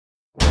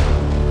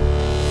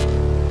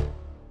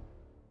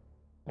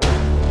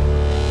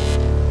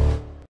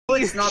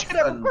you It's not should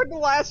have fun. heard the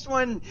last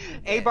one.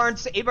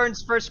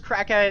 Abarn's first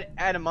crack at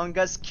Among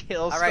Us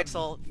kills. Alright,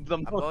 so the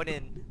I'm most. going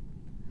in.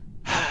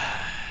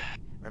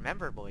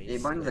 Remember, boys.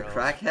 Abarn the girls,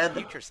 crackhead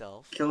mute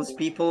yourself. kills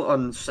people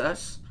on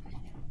sus.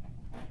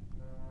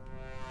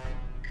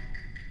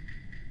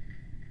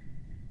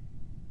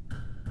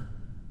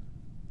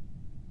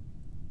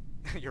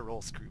 Your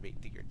roll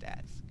screwmate to your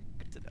task.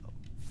 Good to know.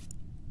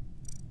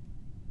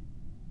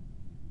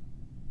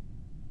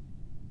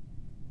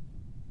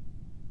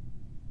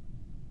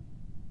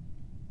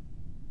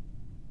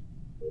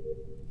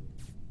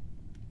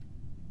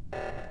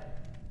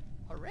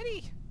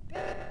 Already?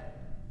 Damn it.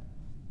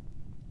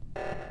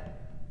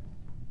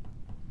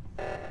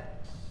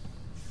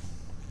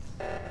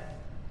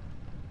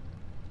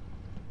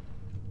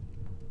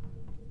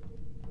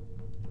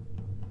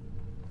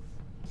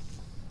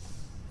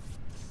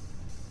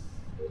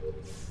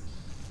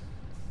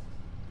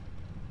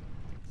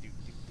 Do,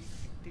 do, do,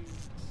 do, do.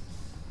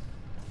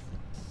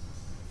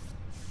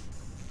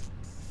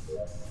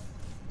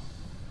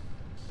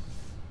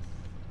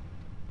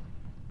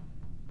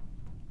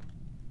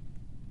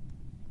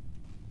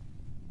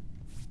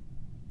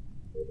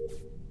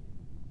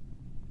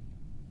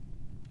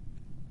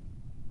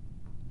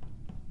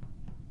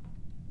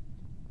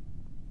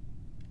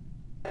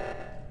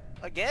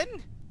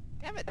 Again?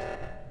 Damn it.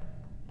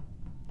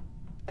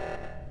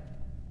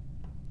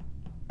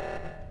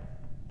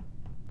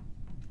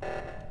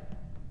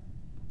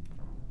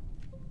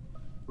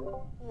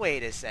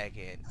 Wait a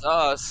second.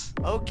 Us.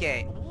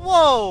 Okay.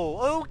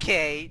 Whoa.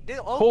 Okay.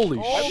 Holy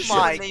Oh shit.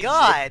 my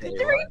god.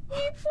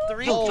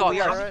 Three Oh, we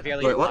people. are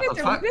severely Wait, what the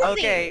They're fuck? busy.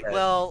 Okay.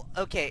 Well.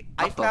 Okay.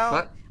 What the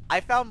fuck? I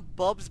found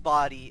Bub's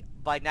body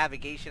by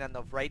navigation on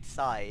the right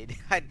side,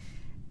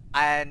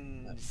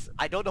 and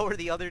I don't know where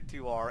the other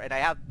two are, and I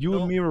have You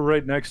and me were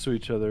right next to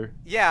each other.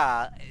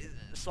 Yeah.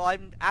 So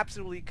I'm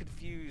absolutely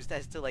confused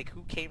as to like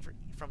who came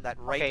from that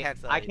right hand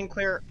side. I can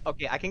clear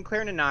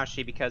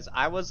Nanashi because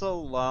I was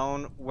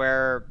alone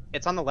where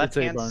it's on the left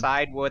hand Abarn.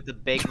 side with the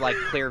big like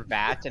clear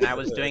vat, and I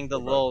was doing the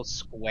little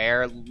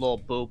square little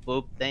boop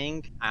boop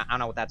thing. I don't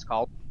know what that's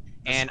called.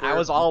 And I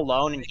was all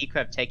alone, and he could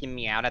have taken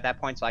me out at that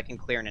point, so I can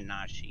clear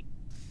Nanashi.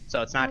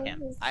 So it's not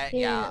him.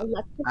 yeah.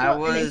 I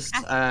was,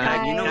 you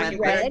know,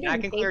 I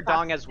can clear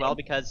Dong as well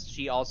because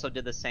she also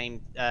did the same.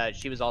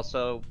 She was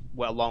also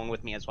alone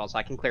with me as well, so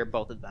I can clear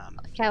both of them.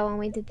 Yeah, when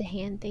we did the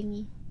hand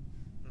thingy.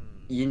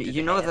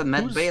 You know the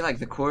med bay, like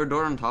the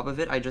corridor on top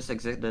of it? I just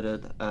exited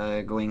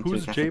it, going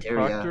Who's to Jay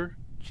cafeteria. Proctor?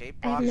 Jay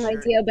I have no Proctor.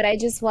 idea, but I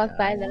just walked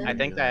by them. I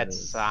think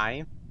that's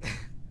Sai.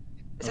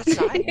 Is that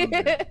Sai?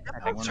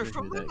 I Those are wonder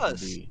from who that us.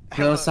 could be.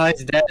 No,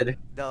 Sai's dead.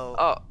 No.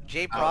 Oh.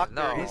 Jay Proctor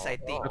no. is, I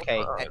think.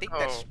 Okay. I think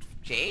that's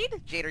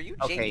Jade. Jade, are you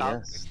Okay, Jade?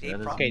 yes, Jade that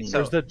is Proctor? Okay, me. so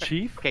There's the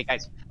chief? Okay,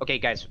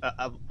 guys.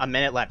 A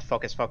minute left.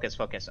 Focus.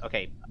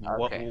 Okay.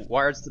 Okay.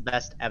 Where's the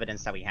best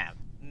evidence that we have?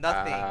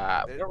 Nothing.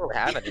 We don't really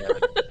have any of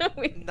it.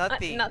 We got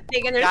Nothing.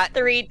 Nothing, and there's Got-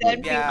 3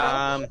 dead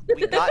Yeah.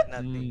 We got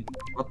nothing.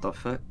 What the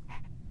fuck?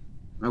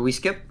 We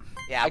skip?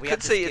 Yeah, I we have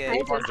could to say skip.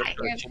 it's I just-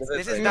 unfortunate.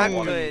 This is I not don't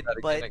wanna good, do that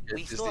but again we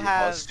against still these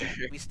have monsters.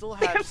 we still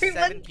have 7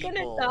 Everyone's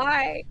people. gonna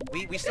die.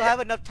 We still have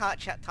enough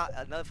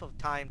enough of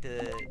time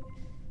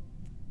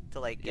to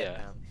like get Yeah.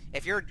 them.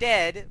 If you're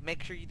dead,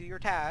 make sure you do your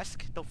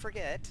task. Don't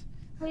forget.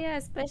 Oh yeah,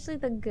 especially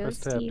the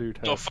First ghosty. tab, do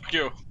No, test. fuck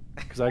you.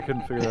 Because I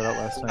couldn't figure that out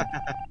last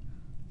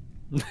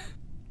time.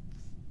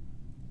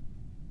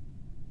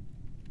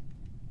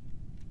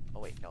 Oh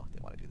wait, no, they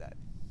want to do that.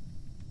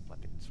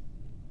 Weapons.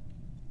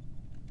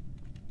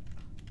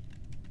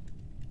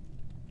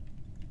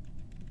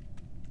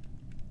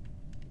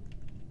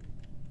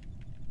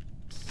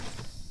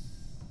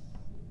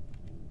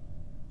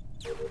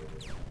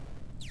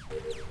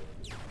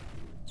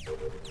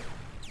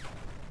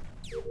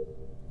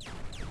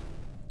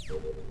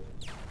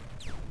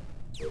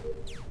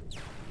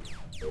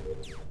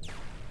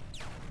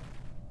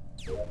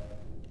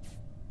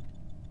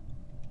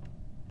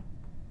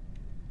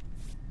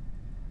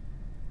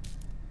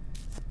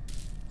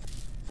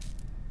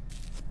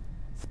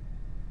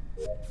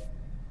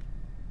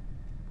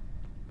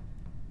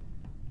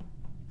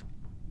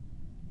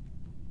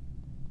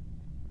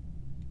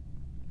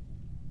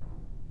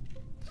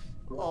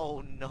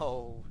 Oh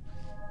no.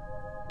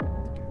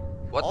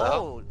 What the hell?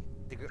 Oh.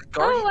 The gr- Oh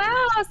Guardian?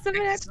 wow,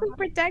 someone actually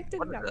protected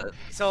What is them. that?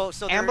 so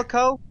there-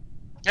 Ambico?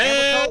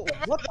 Hey,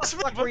 Ambico? What the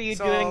fuck were you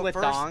so doing with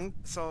first- Dong?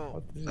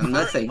 So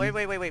Nothing.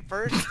 wait.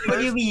 First. What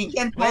do you mean? You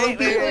can't follow Wait,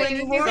 people wait.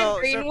 anymore? So-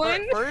 green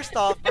one? First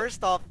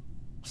off,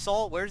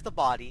 Saul, where's the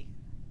body?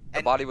 The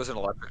And- body wasn't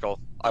electrical.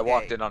 I Okay.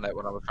 walked in on it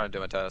when I was trying to do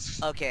my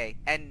tasks. Okay,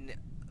 and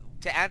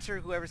to answer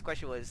whoever's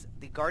question was,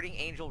 the guarding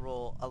angel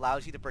role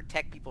allows you to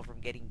protect people from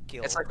getting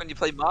killed. It's like when you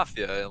play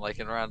Mafia and like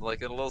in around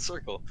like in a little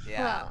circle.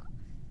 Yeah. Well,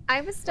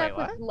 I was stuck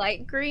Wait, with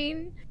light green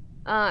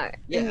in the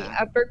Yeah.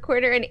 upper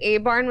corner, and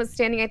Abarn was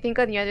standing, I think,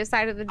 on the other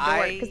side of the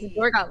door because the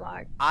door got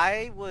locked.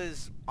 I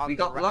was on We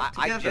the got locked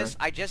I together.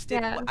 just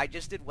Yeah.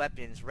 did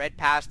weapons. Red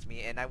passed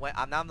me, and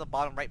I'm now on the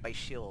bottom right by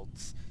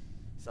shields.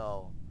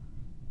 So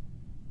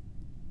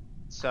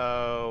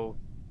So,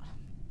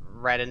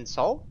 Red and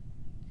Soul?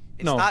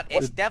 It's No, not.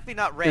 It's it- definitely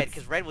not red it's-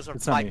 because red was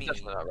it's not by me. me.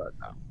 Definitely not red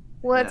now.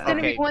 Well, it's Yeah. gonna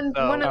Okay, be one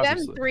so- of them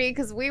Obviously. three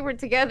because we were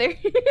together.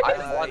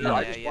 I won. yeah,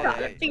 I just yeah,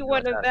 wanted yeah. to Be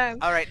one of them.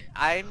 All right,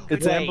 I'm.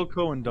 It's gonna- Wait,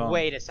 Amboco and Dom.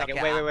 Wait a second.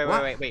 Okay,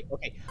 Wait.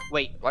 Okay,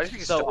 wait. Why do you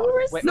think So, it's We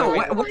were wait, No, wait,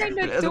 sitting wait, behind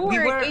wait. the door. we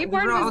were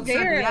Abarn was outside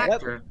there.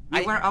 reactor. We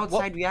I- were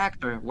outside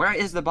reactor. Where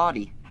is the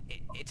body?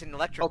 It's an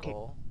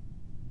electrical.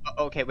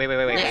 Okay, wait. Yeah,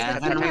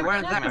 that's then what we happened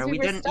weren't because there. we We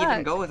were didn't even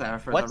stuck. go there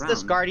for What's the this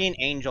round. guardian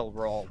angel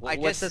role?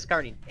 What's this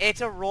guardian?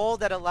 It's a role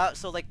that allows.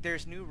 So like,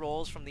 there's new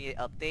roles from the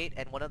update,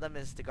 and one of them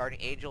is the guardian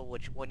angel,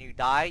 which when you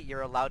die,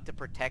 you're allowed to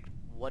protect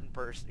one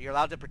person. You're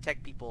allowed to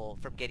protect people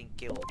from getting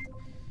killed.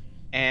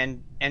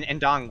 And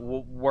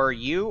Dong, were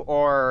you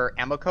or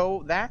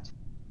Amoko that?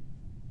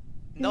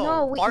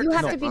 No, you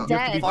have disa- to be you have to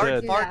dead. be to fart,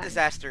 dead. do fart that.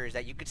 disasters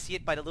that you could see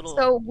it by the little.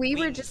 So we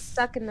were wings. just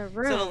stuck in the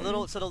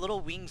room. So the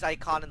little wings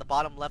icon in the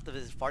bottom left of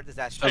his fart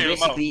disaster So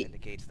basically,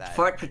 indicates that.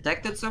 Fart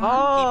protected someone?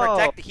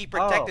 He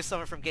protected Oh.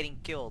 someone from getting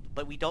killed,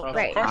 but we don't know.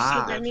 Right. who.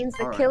 Ah, that means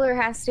the alright. killer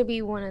has to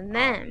be one of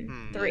them.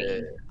 Hmm.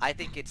 Three. I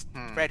think it's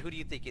Fred. Who do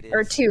you think it is?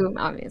 Or two,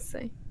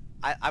 obviously.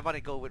 I want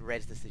to go with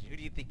Red's decision. Who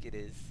do you think it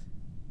is?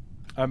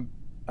 I'm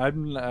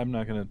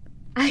not gonna.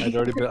 I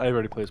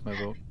already placed my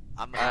vote.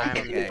 I'm I'm-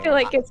 okay. I feel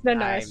like it's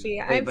Nanashi.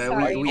 Wait, I'm but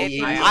sorry. I'm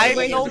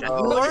wait, no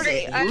who is worry.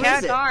 it? You Who is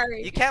can't. it?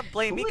 sorry. You can't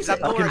blame me Who because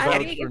is I'm it? nowhere I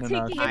near. can You're vote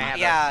for taking Nanashi. I have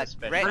Yeah, a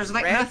suspicion. Red- There's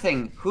like Red-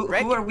 nothing. Who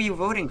Red- are we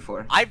voting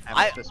for? I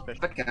have a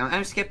suspicion. Fuck,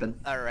 I'm skipping.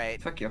 All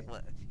right. Fuck you.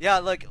 Yeah,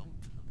 look.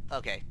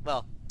 Okay,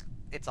 well,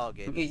 it's all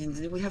good.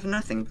 We have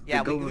nothing.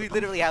 Yeah, go we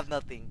literally have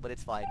nothing, but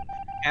it's fine.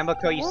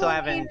 Amoko, you still Well,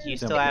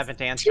 haven't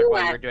it's answered Two,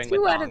 what you out, were doing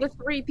two with out of the Dong.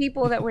 three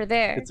people that were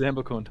there. It's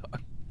Amboco and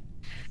Dom.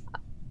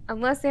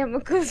 Unless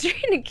Amoko's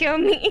trying to kill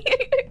me.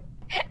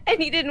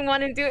 And he didn't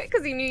want to do it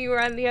because he knew you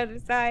were on the other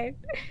side.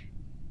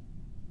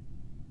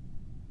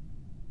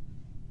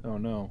 Oh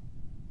no.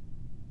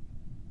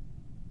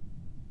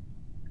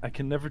 I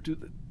can never do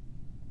that.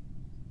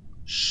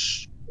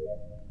 Shh.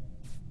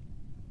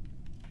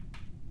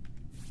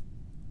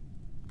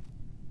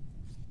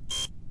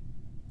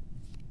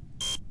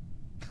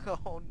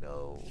 Oh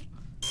no.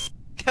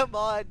 Come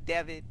on,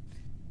 damn it.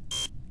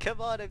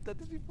 Come on, I've done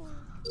this before.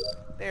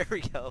 There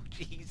we go,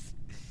 jeez.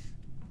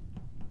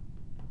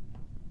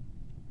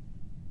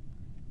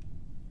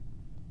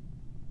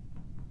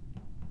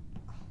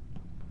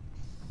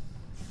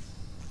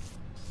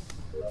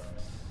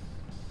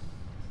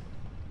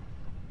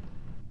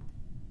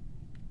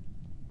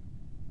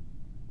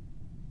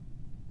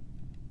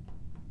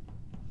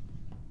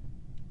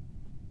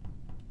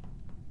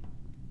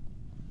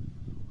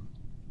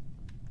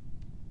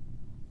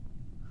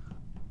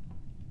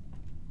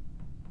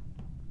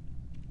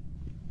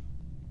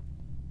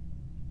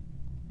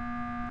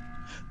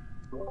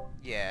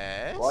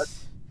 Yes. What?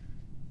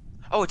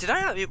 Oh, did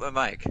I not mute my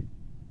mic?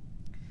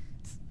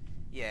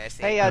 Yes.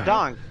 Hey, Aiden.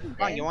 Dong,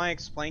 Okay. you want to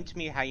explain to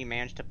me how you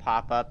managed to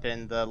pop up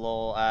in the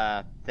little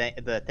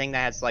the thing that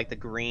has like the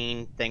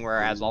green thing where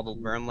it has all the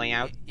room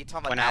layout You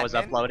talking about when I was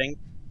admin? uploading?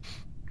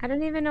 I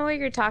don't even know what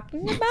you're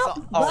talking about.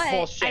 So- Oh, but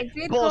bullshit! I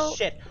did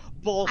Bullshit!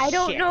 Bullshit! I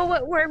don't know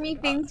what wormy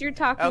things you're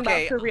talking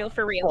okay. about for real,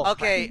 for real.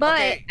 Okay, But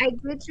okay.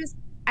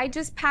 I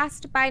just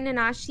passed by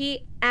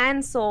Nanashi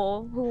and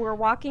Soul who were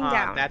walking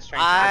down. That's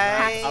strange.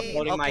 I- I was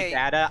uploading my okay.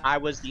 data. I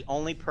was the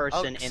only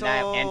person in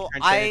that so entrance.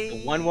 And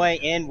it's I- one way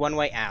in, one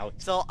way out.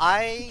 So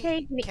I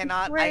Okay,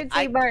 cannot. Words,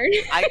 I Abarn.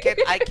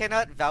 I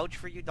cannot vouch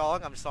for you,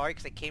 dog. I'm sorry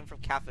because I came from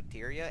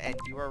cafeteria and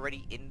you were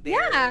already in there.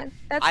 Yeah,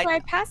 that's I- why I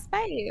passed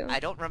by you. I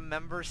don't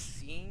remember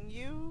seeing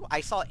you.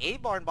 I saw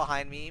Abarn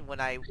behind me when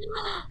I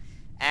Are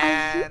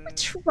and you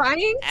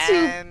trying to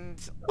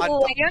and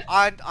on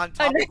plant on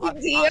top an on,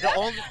 idea?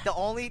 the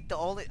only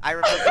I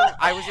remember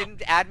I was in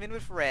admin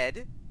with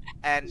Red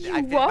and you I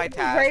did my walked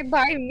task. right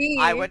by me.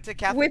 I went to with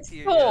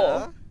cafeteria. Soul.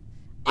 Yeah,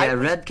 I was-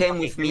 Red came okay,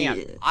 with hear me out.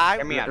 me.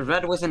 Hear me out.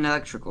 Red was in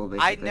electrical,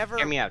 basically. I never.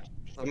 Hear me out.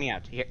 Hear me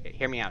out.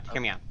 Hear me out.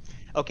 Hear me out.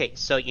 Okay,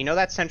 so you know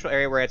that central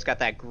area where it's got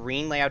that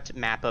green layout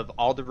map of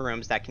all the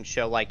rooms that can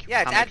show like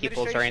Yeah, how it's many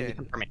people are in the administration.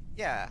 compartment.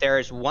 Yeah.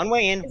 There's one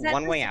way in, Is that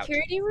one the way out.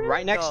 security room?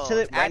 Right next No, to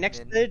the it's right next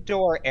to admin. the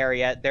door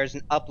area, there's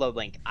an upload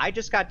link. I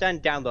just got done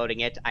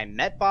downloading it. I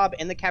met Bob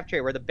in the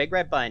cafeteria where the big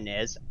red button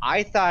is.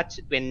 I thought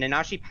when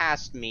Nanashi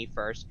passed me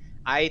first,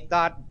 I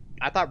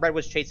thought Red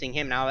was chasing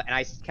him now, and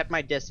I kept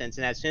my distance.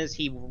 And as soon as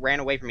he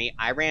ran away from me,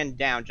 I ran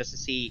down just to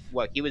see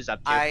what he was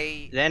up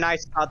to. Then I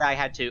saw that I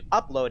had to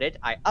upload it.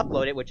 I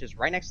uploaded, which is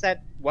right next to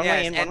that one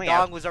way in, one and way Dong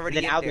out. was And already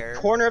then in out there. the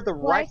corner of the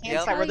Well, I right hand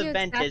can side where tell the you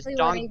vent is, exactly what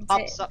Dong I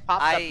pops did. up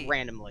I-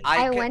 randomly.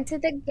 I could- went to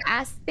the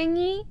gas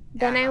thingy,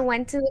 then I Uh-huh.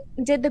 went to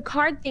did the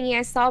card thingy.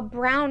 I saw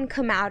Brown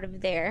come out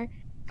of there.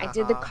 I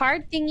did the Uh-huh.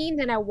 card thingy,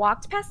 then I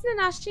walked past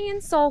Nanashi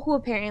and Soul, who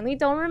apparently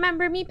don't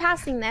remember me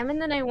passing them,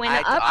 and then I went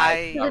up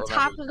I to don't the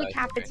top remember of the that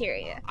either.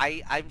 cafeteria.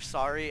 I'm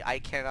sorry. I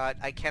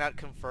cannot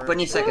confirm.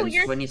 20 Ooh, seconds.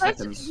 you're 20 such-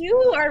 seconds. You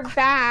are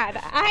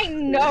bad. I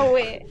know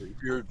it.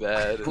 You're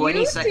bad. 20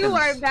 you seconds. two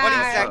are 20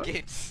 bad.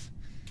 seconds.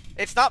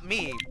 It's not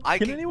me. I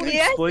Can can. anyone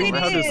Yes, explain it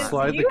how to is.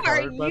 slide the You are-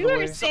 card, by you the are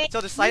way? saying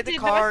So to slide the you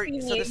did car. not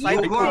see So me. to slide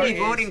Who the You are car we did.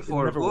 voting is.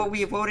 for? never Who are works.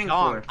 we voting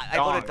Dong. for? I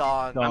voted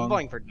Dong. I'm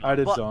voting for I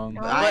did But- Dong.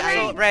 But so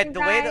I- Red, the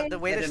way the I the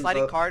didn't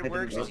sliding vote. I card didn't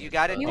works vote. is you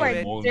gotta You do are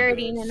it.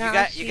 dirty, You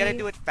Nanashi. gotta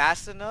do it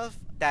fast enough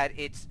that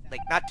it's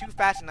like not too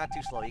fast and not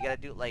too slow. You gotta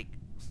do it like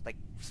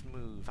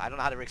smooth. I don't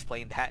know how to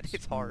explain that.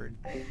 It's hard.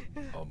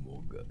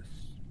 Among Us.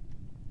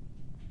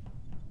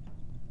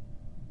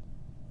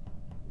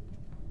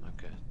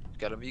 Okay.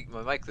 Gotta mute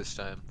my mic this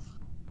time.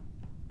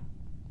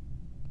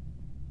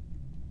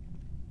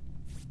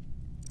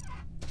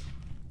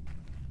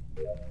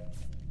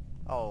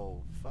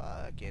 Oh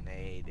fucking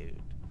A,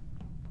 dude.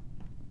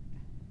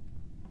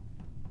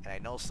 And I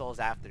know Soul's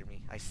after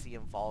me. I see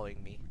him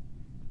following me.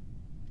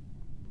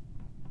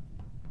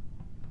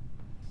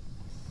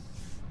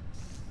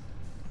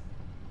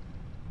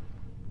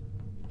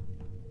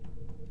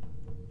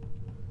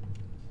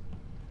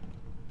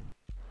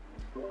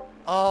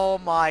 Oh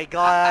my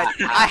god.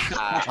 I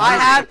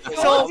had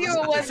Told you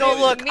it so wasn't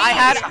look, me. I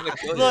had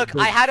Look, look,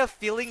 I had a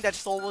feeling that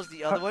Soul was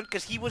the other one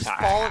because he was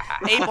following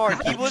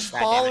Abarn, he was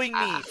following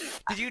me.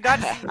 Did you not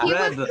see He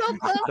was Red. so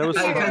close That was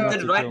to I you. so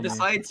vented to right kill me.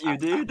 beside you,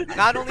 dude.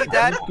 not only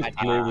that,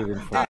 Later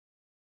than